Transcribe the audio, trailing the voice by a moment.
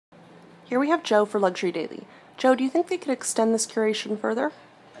Here we have Joe for Luxury Daily. Joe, do you think they could extend this curation further?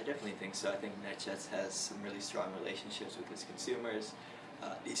 I definitely think so. I think NetJets has some really strong relationships with its consumers.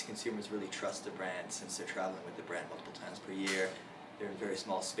 These consumers really trust the brand since they're traveling with the brand multiple times per year. They're in very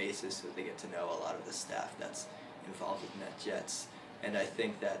small spaces, so they get to know a lot of the staff that's involved with NetJets. And I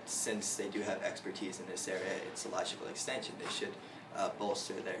think that since they do have expertise in this area, it's a logical extension. They should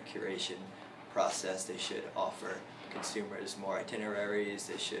bolster their curation process. They should offer consumers more itineraries.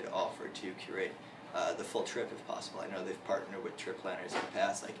 They should offer to curate the full trip if possible. I know they've partnered with trip planners in the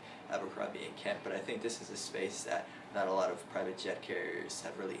past, like Abercrombie and Kent, but I think this is a space that not a lot of private jet carriers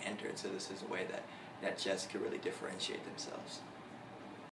have really entered, so this is a way that NetJets could really differentiate themselves.